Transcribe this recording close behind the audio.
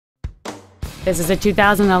This is a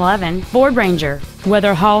 2011 Ford Ranger.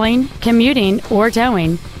 Whether hauling, commuting, or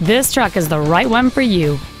towing, this truck is the right one for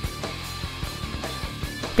you.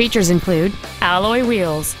 Features include alloy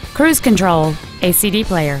wheels, cruise control, a CD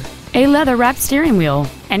player, a leather-wrapped steering wheel,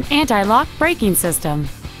 an anti-lock braking system,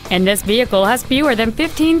 and this vehicle has fewer than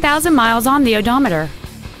 15,000 miles on the odometer.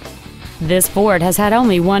 This Ford has had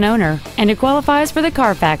only one owner, and it qualifies for the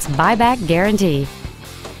Carfax buyback guarantee.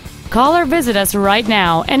 Call or visit us right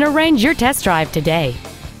now and arrange your test drive today.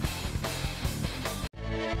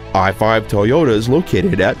 I-5 Toyota is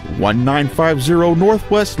located at 1950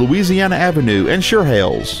 Northwest Louisiana Avenue in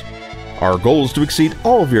Chehalis. Our goal is to exceed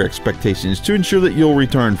all of your expectations to ensure that you'll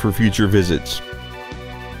return for future visits.